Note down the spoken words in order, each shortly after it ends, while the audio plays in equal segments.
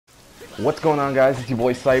What's going on, guys? It's your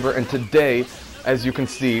boy Cyber, and today, as you can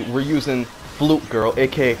see, we're using Flute Girl,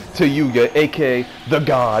 aka Tayuya, aka the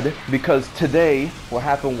God, because today what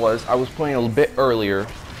happened was I was playing a little bit earlier,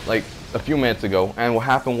 like a few minutes ago, and what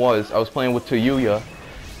happened was I was playing with Tayuya,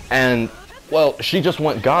 and well, she just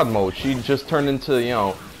went God mode. She just turned into, you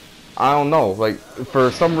know, I don't know, like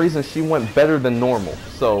for some reason she went better than normal.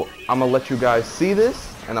 So I'm gonna let you guys see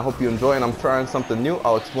this, and I hope you enjoy. And I'm trying something new.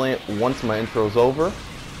 I'll explain it once my intro's over.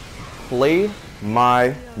 Play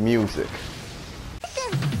my music.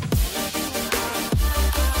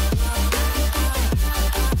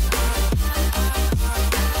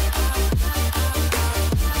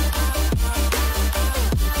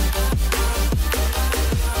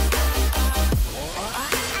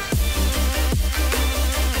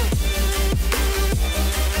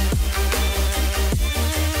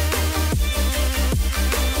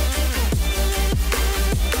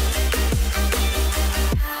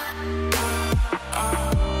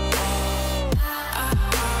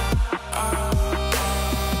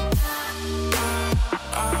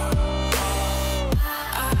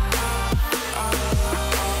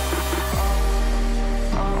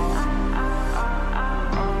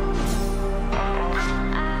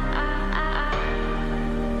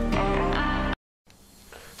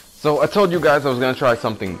 So I told you guys I was going to try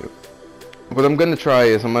something new. What I'm going to try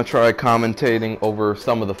is I'm going to try commentating over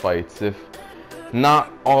some of the fights. If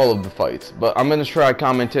not all of the fights, but I'm going to try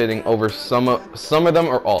commentating over some of them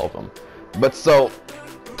or all of them. But so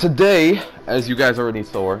today, as you guys already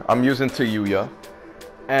saw, I'm using Tayuya.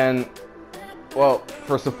 And well,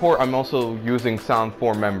 for support I'm also using Sound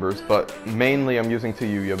 4 members, but mainly I'm using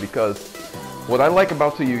Tayuya because what I like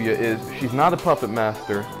about Tayuya is she's not a puppet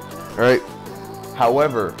master, right?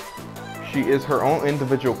 However, she is her own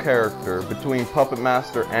individual character between Puppet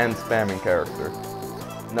Master and Spamming character.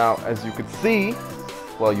 Now, as you can see,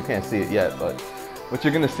 well, you can't see it yet, but what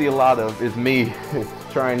you're going to see a lot of is me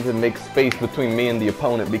trying to make space between me and the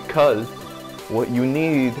opponent, because what you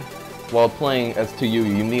need while playing as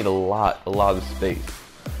Tayuya, you need a lot of space.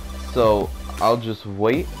 So I'll just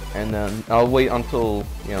wait, and then I'll wait until,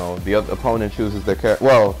 you know, the other opponent chooses their character.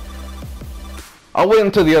 Well, I'll wait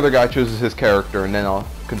until the other guy chooses his character, and then I'll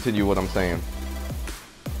continue what I'm saying.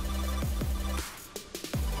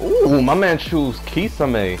 Ooh, my man chose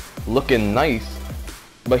Kisame, looking nice,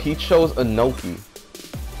 but he chose Inoki.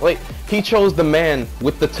 Like, he chose the man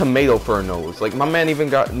with the tomato for a nose. Like, my man ain't even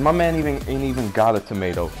got a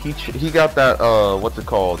tomato. He got that what's it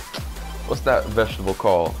called? What's that vegetable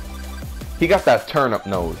called? He got that turnip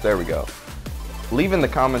nose. There we go. Leave in the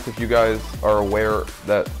comments if you guys are aware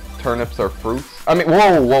that turnips are fruits. I mean,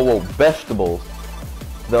 whoa, vegetables.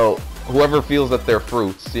 Though, whoever feels that they're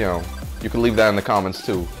fruits, you know, you can leave that in the comments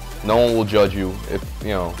too. No one will judge you if, you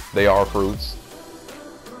know, they are fruits.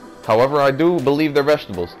 However, I do believe they're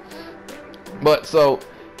vegetables. But, so,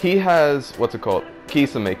 he has, what's it called?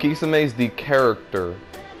 Kisame. Kisame is the character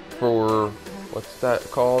for, what's that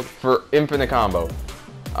called? For Infinite Combo.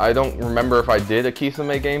 I don't remember if I did a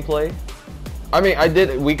Kisame gameplay. I mean, I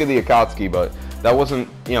did Week of the Akatsuki, but that wasn't,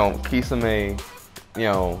 you know, Kisame, you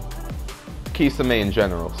know, Kisame in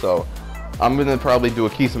general. So I'm gonna probably do a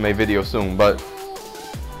Kisame video soon. But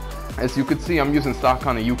as you can see, I'm using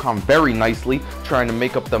Sakon and Yukon very nicely, trying to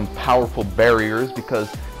make up them powerful barriers,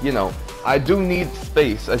 because, you know, I do need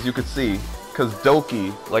space, as you can see, because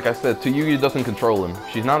Doki, like I said, Tayuya doesn't control him.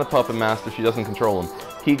 She's not a puppet master, she doesn't control him.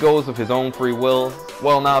 He goes of his own free will.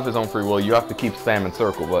 Well, not of his own free will, you have to keep spamming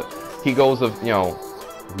circle, but he goes of, you know,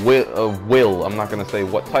 will. I'm not gonna say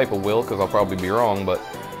what type of will, because I'll probably be wrong, but,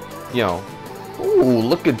 you know. Ooh,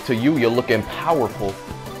 look at Tayuya looking powerful.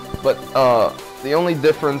 But the only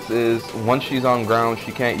difference is once she's on ground,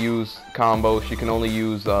 she can't use combos. She can only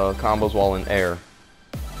use combos while in air.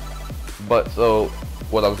 But so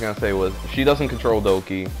what I was gonna say was she doesn't control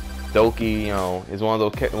Doki. Doki, you know, is one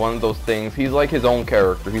of those things. He's like his own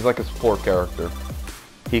character. He's like a support character.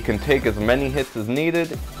 He can take as many hits as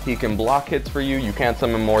needed. He can block hits for you. You can't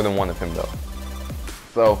summon more than one of him though.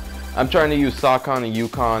 So I'm trying to use Sakon and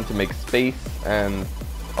Yukon to make space, and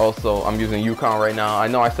also I'm using Yukon right now. I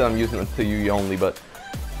know I said I'm using it to Tayuya only, but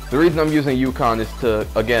the reason I'm using Yukon is to,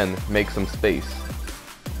 again, make some space.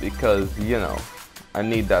 Because, you know, I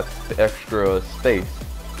need that extra space.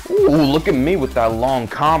 Ooh, look at me with that long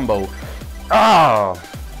combo. Ah,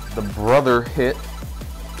 the brother hit.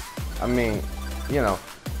 I mean, you know,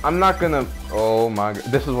 I'm not gonna, oh my god,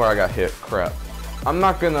 this is where I got hit, crap. I'm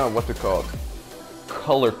not gonna, what's it called,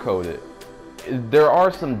 color code it. There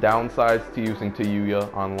are some downsides to using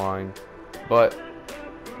Tayuya online, but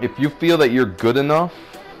if you feel that you're good enough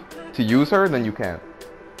to use her, then you can.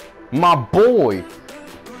 My boy!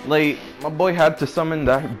 Like, my boy had to summon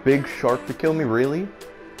that big shark to kill me, really?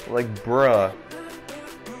 Like, bruh.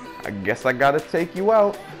 I guess I gotta take you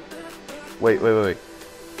out. Wait.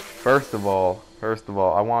 First of all,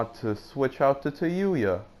 I want to switch out to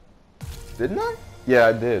Tayuya. Didn't I? Yeah,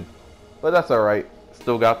 I did. But that's alright.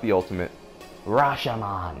 Still got the ultimate.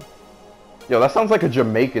 Rashomon. Yo, that sounds like a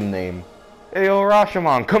Jamaican name. Hey, yo,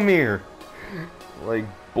 Rashomon, come here. Like,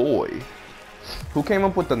 boy. Who came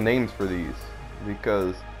up with the names for these?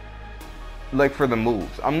 Because, like, for the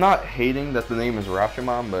moves. I'm not hating that the name is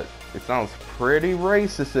Rashomon, but it sounds pretty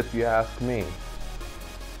racist if you ask me.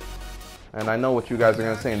 And I know what you guys are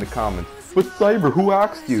going to say in the comments. But Cyber, who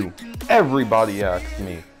asked you? Everybody asked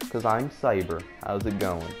me. Because I'm Cyber. How's it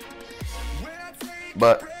going?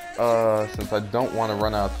 But, since I don't want to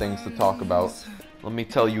run out of things to talk about, let me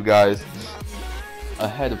tell you guys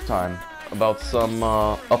ahead of time about some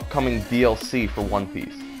upcoming DLC for One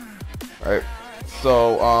Piece. Alright,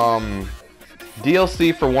 so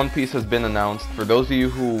DLC for One Piece has been announced. For those of you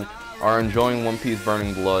who are enjoying One Piece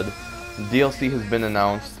Burning Blood, DLC has been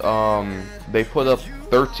announced. They put up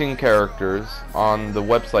 13 characters on the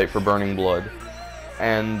website for Burning Blood,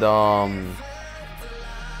 and I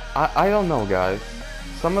don't know, guys.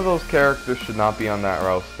 Some of those characters should not be on that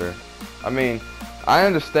roster. I mean, I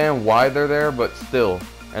understand why they're there, but still.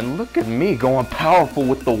 And look at me going powerful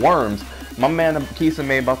with the worms. My man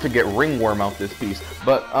Kisame about to get ringworm out this piece.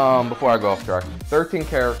 But before I go off track, 13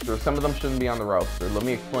 characters. Some of them shouldn't be on the roster. Let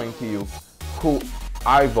me explain to you who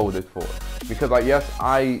I voted for. Because yes,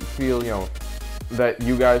 I feel, you know, that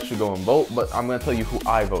you guys should go and vote, but I'm gonna tell you who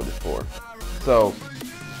I voted for. So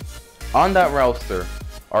on that roster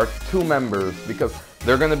are 2 members, because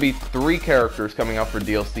there are going to be 3 characters coming out for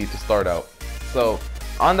DLC to start out. So,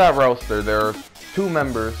 on that roster, there are 2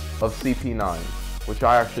 members of CP9, which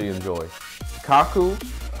I actually enjoy. Kaku,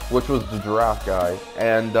 which was the giraffe guy,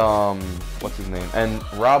 and, what's his name? And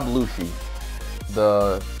Rob Lucci,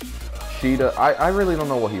 the cheetah. I really don't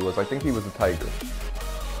know what he was. I think he was a tiger.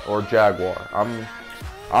 Or jaguar.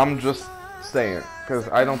 I'm just saying, because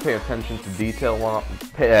I don't pay attention to detail while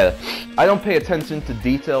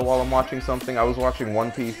I'm watching something. I was watching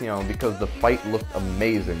One Piece, you know, because the fight looked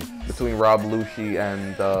amazing between Rob Lucci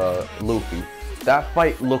and Luffy. That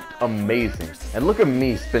fight looked amazing, and look at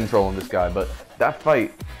me spin trolling this guy. But that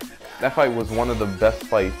fight was one of the best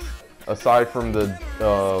fights aside from the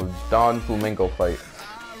Don Flamingo fight.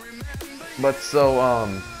 But so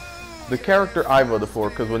the character I voted for,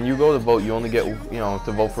 because when you go to vote, you only get, you know,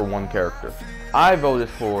 to vote for one character. I voted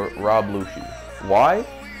for Rob Lucci. Why?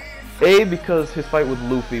 A, because his fight with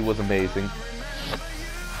Luffy was amazing.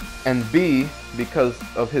 And B, because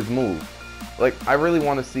of his move. Like, I really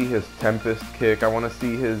want to see his Tempest kick. I want to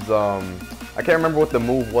see his, I can't remember what the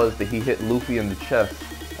move was that he hit Luffy in the chest.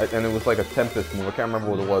 And it was like a Tempest move. I can't remember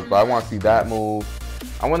what it was, but I want to see that move.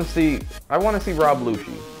 I want to see Rob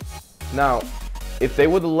Lucci. Now, if they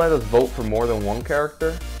would have let us vote for more than one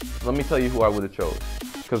character, let me tell you who I would have chose.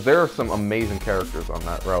 Because there are some amazing characters on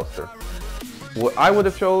that roster. What I would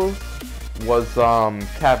have chose was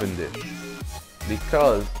Cavendish.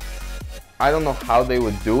 Because I don't know how they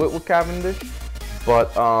would do it with Cavendish.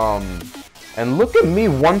 But, and look at me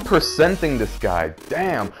 1%ing this guy.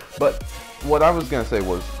 Damn. But what I was going to say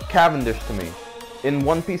was Cavendish to me. In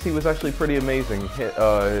One Piece, he was actually pretty amazing.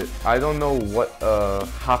 I don't know what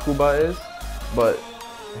Hakuba is, but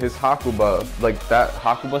his Hakuba, like that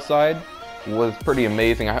Hakuba side, was pretty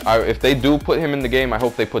amazing. If they do put him in the game, I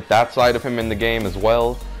hope they put that side of him in the game as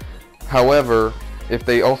well. However, if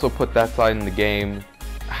they also put that side in the game,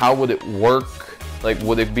 how would it work? Like,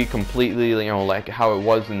 would it be completely, you know, like how it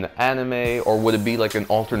was in the anime, or would it be like an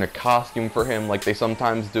alternate costume for him, like they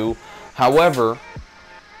sometimes do? However,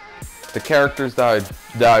 the characters that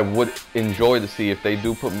I would enjoy to see, if they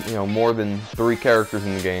do put, you know, more than 3 characters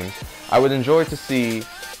in the game, I would enjoy to see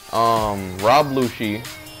Rob Lucci,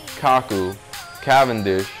 Kaku,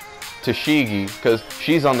 Cavendish, Tashigi, because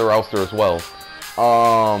she's on the roster as well.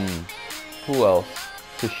 Who else?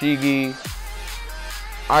 Tashigi.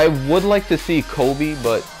 I would like to see Kobe,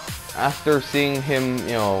 but after seeing him,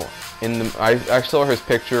 you know, I saw his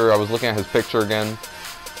picture. I was looking at his picture again,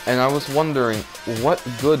 and I was wondering what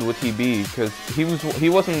good would he be, because he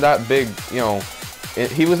wasn't that big, you know.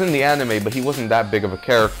 He was in the anime, but he wasn't that big of a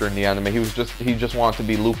character in the anime. He just wanted to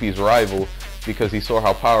be Luffy's rival because he saw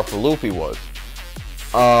how powerful Luffy was.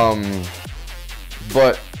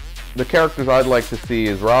 But the characters I'd like to see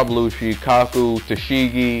is Rob Lucci, Kaku,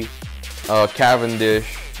 Tashigi, Cavendish,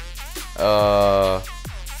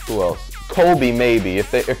 who else? Kobe, maybe.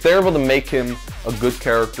 If they're able to make him a good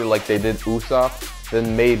character like they did Usopp,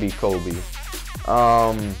 then maybe Kobe.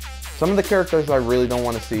 some of the characters I really don't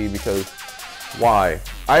want to see because why?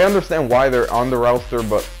 I understand why they're on the roster,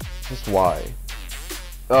 but just why?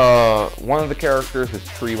 One of the characters is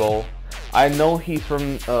Treeball. I know he's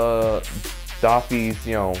from Daffy's,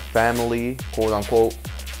 you know, family, quote unquote,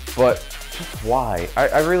 but just why?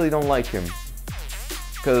 I really don't like him.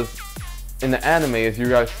 Because in the anime, as you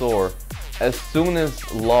guys saw, as soon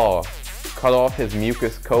as Law cut off his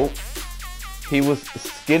mucus coat, he was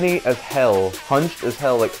skinny as hell, hunched as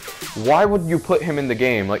hell. Like, why would you put him in the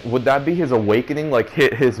game? Like, would that be his awakening? Like,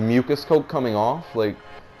 his mucus coat coming off? Like,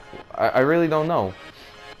 I really don't know.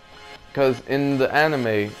 Because in the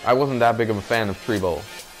anime, I wasn't that big of a fan of Treeball,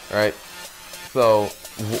 right? So,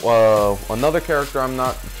 another character I'm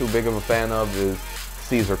not too big of a fan of is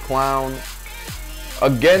Caesar Clown.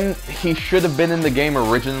 Again, he should have been in the game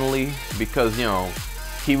originally because, you know,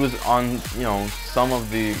 he was on, you know, some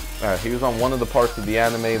of the, he was on one of the parts of the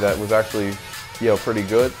anime that was actually, you know, pretty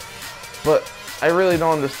good. But I really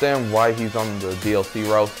don't understand why he's on the DLC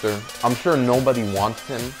roster. I'm sure nobody wants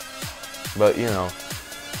him, but, you know.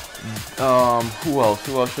 Who else?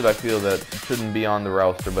 Who else should I feel that shouldn't be on the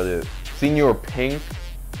roster but is? Senior Pink?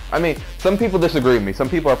 I mean, some people disagree with me. Some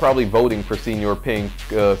people are probably voting for Senior Pink,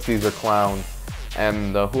 Caesar Clown,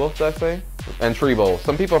 and who else did I say? And Treeball.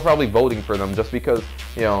 Some people are probably voting for them just because,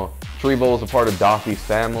 you know, Treeball is a part of Daffy's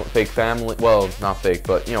family, fake family. Well, not fake,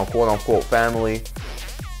 but, you know, quote unquote family.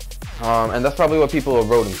 And that's probably what people are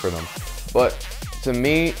voting for them. But to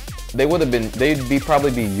me, they would have been,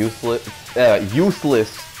 probably be useless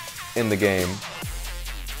in the game.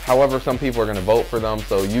 However, some people are going to vote for them,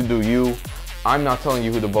 so you do you. I'm not telling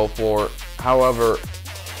you who to vote for. However,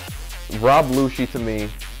 Rob Lucci to me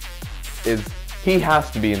is, he has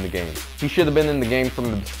to be in the game. He should have been in the game from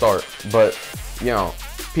the start, but, you know,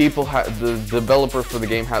 the developers for the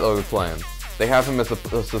game had other plans. They have him as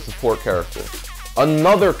a support character.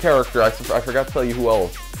 Another character, I forgot to tell you who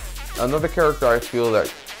else. Another character I feel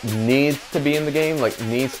that needs to be in the game, like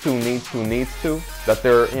needs to, that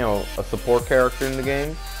they're, you know, a support character in the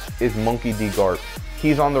game, is Monkey D. Garp.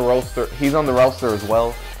 He's on the roster as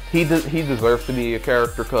well. He deserves to be a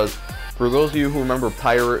character because, for those of you who remember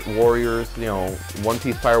Pirate Warriors, you know, One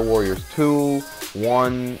Piece Pirate Warriors 2,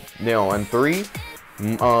 1, you know, and 3,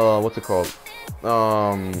 what's it called?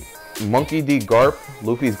 Monkey D. Garp,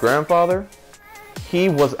 Luffy's grandfather, he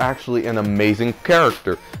was actually an amazing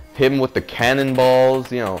character. Him with the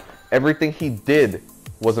cannonballs, you know, everything he did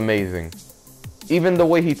was amazing. Even the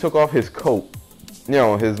way he took off his coat, you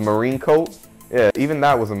know, his marine coat, yeah, even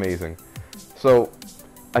that was amazing. So,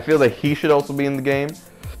 I feel that he should also be in the game.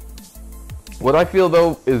 What I feel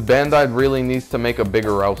though is Bandai really needs to make a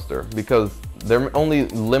bigger roster because they're only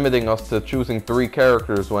limiting us to choosing 3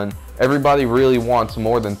 characters when everybody really wants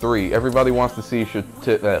more than 3. Everybody wants to see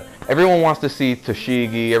everyone wants to see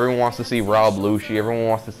Tashigi, everyone wants to see Rob Lucci, everyone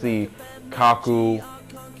wants to see Kaku,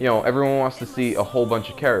 you know, everyone wants to see a whole bunch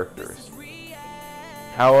of characters.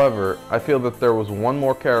 However, I feel that there was one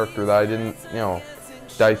more character that I didn't, you know,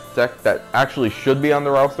 dissect that actually should be on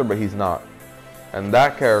the roster, but he's not. And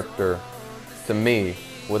that character, to me,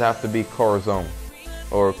 would have to be Corazon,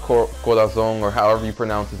 or Corazon, or however you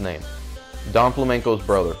pronounce his name. Don Flamenco's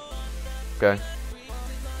brother. Okay?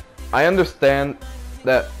 I understand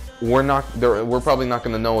that we're probably not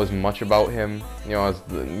going to know as much about him, you know,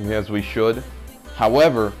 as we should.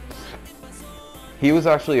 However, he was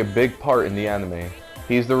actually a big part in the anime.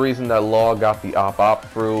 He's the reason that Law got the Op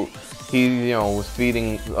fruit. He, you know, was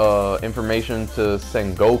feeding information to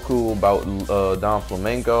Sengoku about Don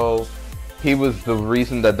Flamenco. He was the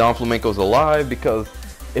reason that Don Flamenco's alive, because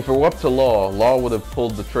if it were up to Law would have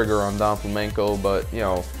pulled the trigger on Don Flamenco, but, you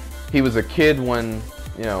know, he was a kid when,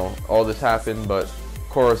 you know, all this happened, but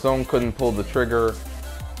Corazon couldn't pull the trigger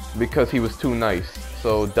because he was too nice,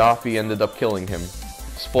 so Daffy ended up killing him.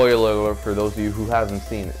 Spoiler alert for those of you who haven't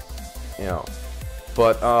seen it, you know.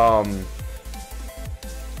 But,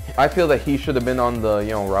 I feel that he should have been on the,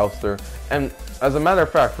 you know, roster. And as a matter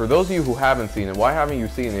of fact, for those of you who haven't seen it, why haven't you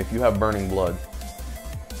seen it if you have Burning Blood?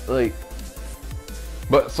 Like,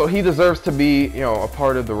 but so he deserves to be, you know, a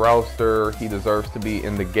part of the roster. He deserves to be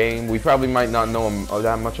in the game. We probably might not know him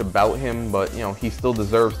that much about him, but, you know, he still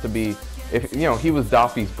deserves to be. If, you know, he was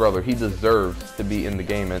Daffy's brother, he deserves to be in the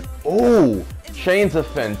game. And oh, Chains of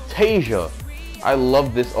Fantasia. I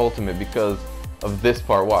love this ultimate because of this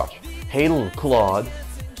part. Watch, Hail Claude.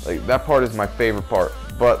 Like, that part is my favorite part.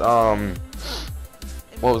 But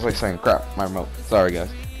what was I saying? Crap, my remote. Sorry, guys.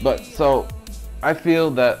 But so I feel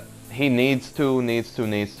that he needs to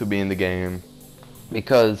be in the game,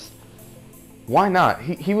 because why not?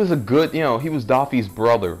 He was a good, you know, he was Daffy's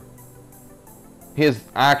brother, his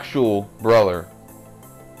actual brother.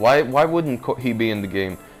 Why wouldn't he be in the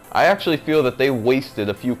game? I actually feel that they wasted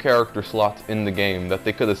a few character slots in the game that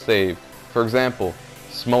they could have saved. For example,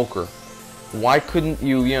 Smoker. Why couldn't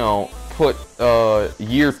you, you know, put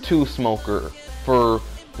Year 2 Smoker for,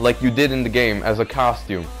 like you did in the game, as a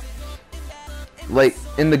costume? Like,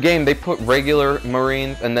 in the game, they put regular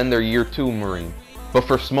Marines and then their Year 2 Marine. But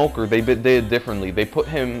for Smoker, they did it differently. They put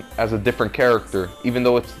him as a different character, even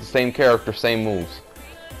though it's the same character, same moves.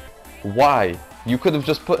 Why? You could have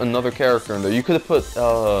just put another character in there. You could have put,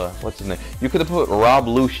 what's his name? You could have put Rob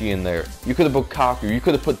Lucci in there. You could have put Kaku. You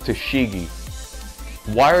could have put Tashigi.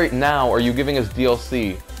 Why right now are you giving us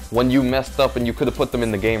DLC when you messed up and you could have put them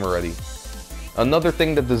in the game already? Another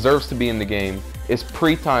thing that deserves to be in the game is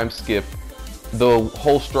pre-time skip the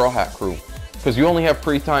whole Straw Hat crew. Because you only have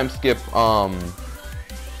pre-time skip,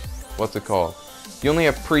 what's it called? You only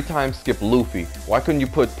have pre-time skip Luffy. Why couldn't you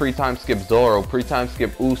put pre-time skip Zoro, pre-time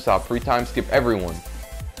skip Usopp, pre-time skip everyone?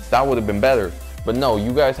 That would have been better. But no,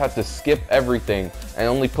 you guys had to skip everything and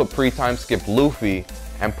only put pre-time skip Luffy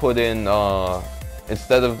and put in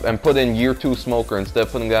put in Year 2 Smoker instead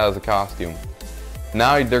of putting that as a costume.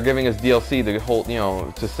 Now they're giving us DLC to hold, you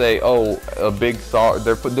know, to say, oh, a big sorry.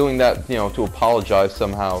 They're doing that, you know, to apologize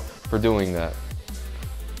somehow for doing that.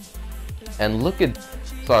 And look at.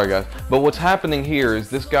 Sorry guys, but what's happening here is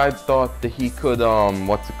this guy thought that he could,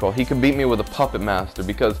 what's it called? He could beat me with a Puppet Master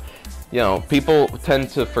because, you know, people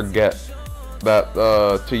tend to forget that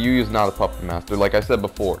Tayuya is not a Puppet Master, like I said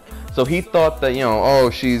before. So he thought that, you know, oh,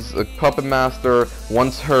 she's a Puppet Master.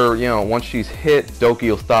 Once she's hit,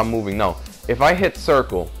 Doki will stop moving. No, if I hit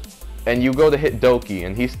circle and you go to hit Doki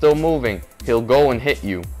and he's still moving, he'll go and hit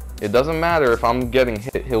you. It doesn't matter if I'm getting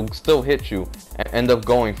hit, he'll still hit you and end up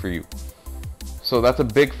going for you. So that's a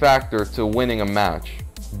big factor to winning a match.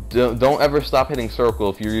 Don't ever stop hitting circle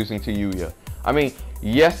if you're using Tayuya. I mean,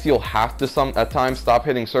 yes, you'll have to at times stop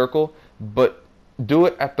hitting circle, but do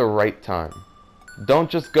it at the right time. Don't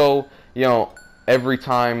just go, you know, every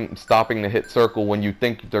time stopping to hit circle when you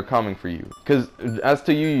think they're coming for you. Because as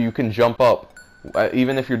Tayuya, you can jump up.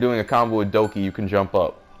 Even if you're doing a combo with Doki, you can jump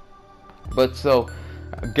up. But so,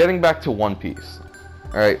 getting back to One Piece.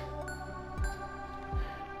 Alright.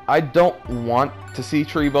 I don't want to see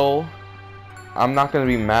Treebo. I'm not gonna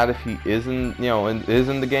be mad if he isn't, you know, is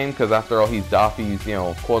in the game, because after all, he's Daffy's, you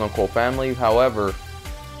know, quote-unquote family. However,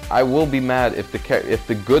 I will be mad if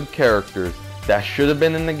the good characters that should have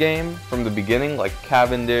been in the game from the beginning, like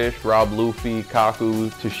Cavendish, Rob Luffy, Kaku,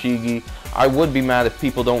 Tashigi, I would be mad if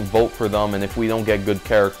people don't vote for them and if we don't get good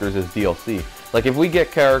characters as DLC. Like if we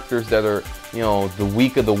get characters that are, you know, the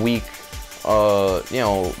week of the week, you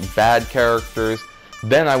know, bad characters,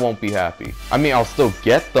 then I won't be happy. I mean, I'll still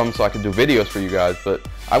get them so I can do videos for you guys, but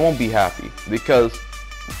I won't be happy because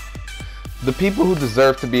the people who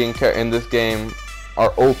deserve to be in this game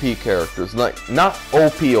are OP characters. Like, not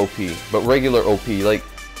OP, but regular OP, like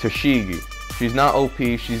Tashigi. She's not OP,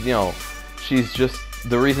 she's, you know, she's just,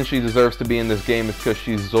 the reason she deserves to be in this game is because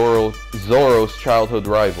she's Zoro's childhood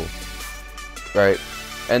rival. Right?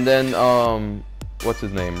 And then, what's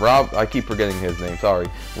his name? I keep forgetting his name, sorry.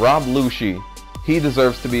 Rob Lucci. He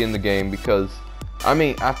deserves to be in the game because, I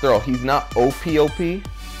mean, after all, he's not OP.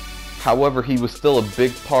 However, he was still a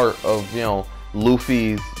big part of, you know,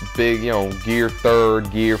 Luffy's big, you know, Gear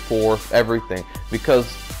 3rd, Gear 4th, everything. Because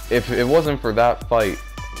if it wasn't for that fight,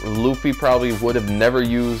 Luffy probably would have never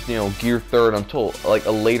used, you know, Gear 3rd until like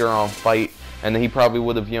a later on fight, and then he probably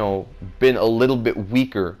would have, you know, been a little bit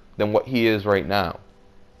weaker than what he is right now.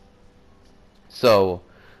 So,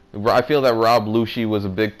 I feel that Rob Lucci was a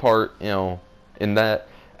big part, you know, in that,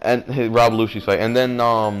 and Rob Lucci's fight. And then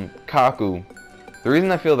Kaku. The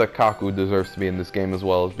reason I feel that Kaku deserves to be in this game as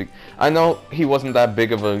well is because I know he wasn't that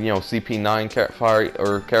big of a, you know, CP9 fight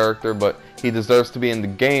or character, but he deserves to be in the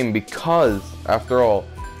game because, after all,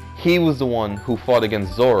 he was the one who fought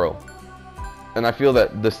against Zoro. And I feel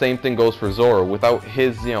that the same thing goes for Zoro. Without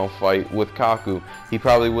his, you know, fight with Kaku, he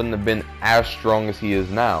probably wouldn't have been as strong as he is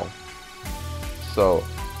now. So,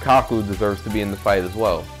 Kaku deserves to be in the fight as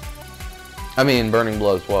well. I mean, Burning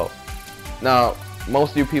Blood as well. Now,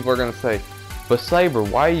 most of you people are going to say, but Cyber,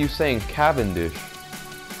 why are you saying Cavendish?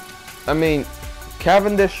 I mean,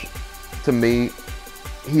 Cavendish, to me,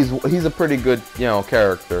 he's a pretty good, you know,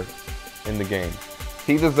 character in the game.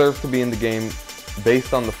 He deserves to be in the game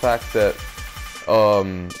based on the fact that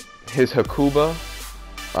his Hakuba,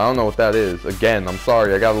 I don't know what that is. Again, I'm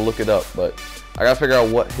sorry, I gotta look it up, but I gotta figure out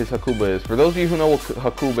what his Hakuba is. For those of you who know what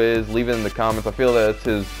Hakuba is, leave it in the comments. I feel that it's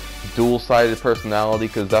his dual-sided personality,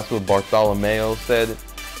 because that's what Bartholomew said.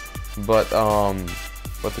 But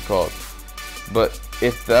what's it called? But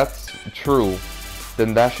if that's true,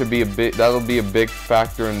 then that'll be a big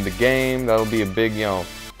factor in the game. That'll be a big, you know,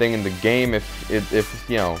 thing in the game if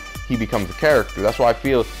you know, he becomes a character. That's why I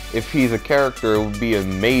feel if he's a character, it would be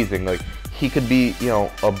amazing. Like, he could be, you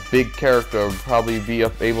know, a big character, probably be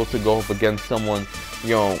able to go up against someone,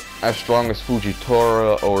 you know, as strong as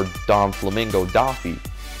Fujitora or Don Flamingo Daffy,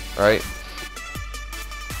 right?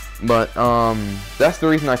 But that's the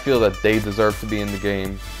reason I feel that they deserve to be in the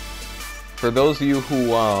game. For those of you who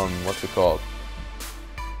what's it called?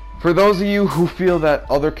 For those of you who feel that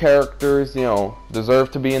other characters, you know,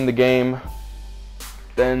 deserve to be in the game,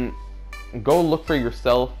 then go look for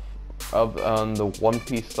yourself on the One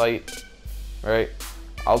Piece site, right?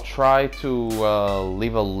 I'll try to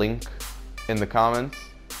leave a link in the comments.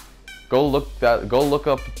 Go look up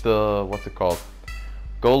the, what's it called?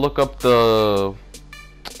 Go look up the,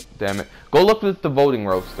 damn it. Go look at the voting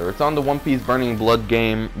roster. It's on the One Piece Burning Blood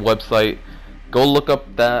game website. Go look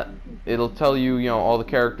up that. It'll tell you, you know, all the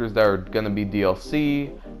characters that are gonna be DLC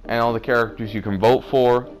and all the characters you can vote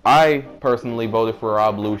for. I personally voted for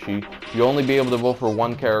Rob Lucci. You'll only be able to vote for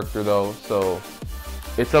one character though, so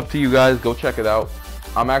it's up to you guys. Go check it out.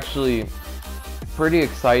 I'm actually pretty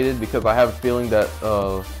excited because I have a feeling that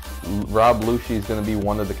Rob Lucci is gonna be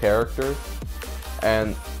one of the characters,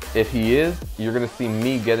 and if he is, you're gonna see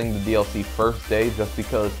me getting the DLC first day, just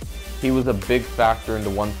because he was a big factor in the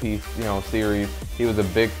One Piece, you know, series. He was a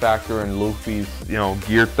big factor in Luffy's, you know,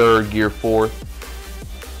 Gear 3rd, Gear 4th.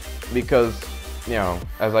 Because, you know,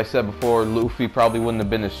 as I said before, Luffy probably wouldn't have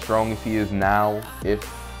been as strong as he is now if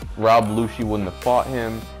Rob Lucci wouldn't have fought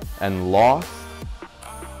him and lost.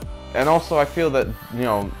 And also, I feel that, you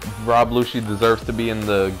know, Rob Lucci deserves to be in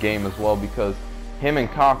the game as well, because him and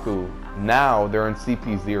Kaku, now they're in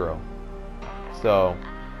CP0. So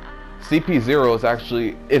CP0 is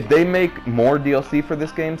actually, if they make more DLC for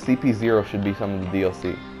this game, CP0 should be some of the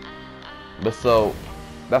DLC. But so,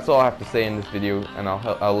 that's all I have to say in this video, and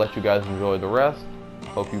I'll let you guys enjoy the rest.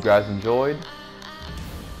 Hope you guys enjoyed,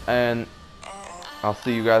 and I'll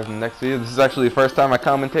see you guys in the next video. This is actually the first time I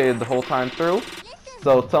commentated the whole time through,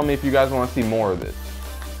 so tell me if you guys want to see more of it.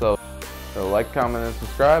 So like, comment, and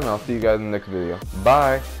subscribe, and I'll see you guys in the next video.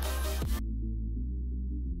 Bye!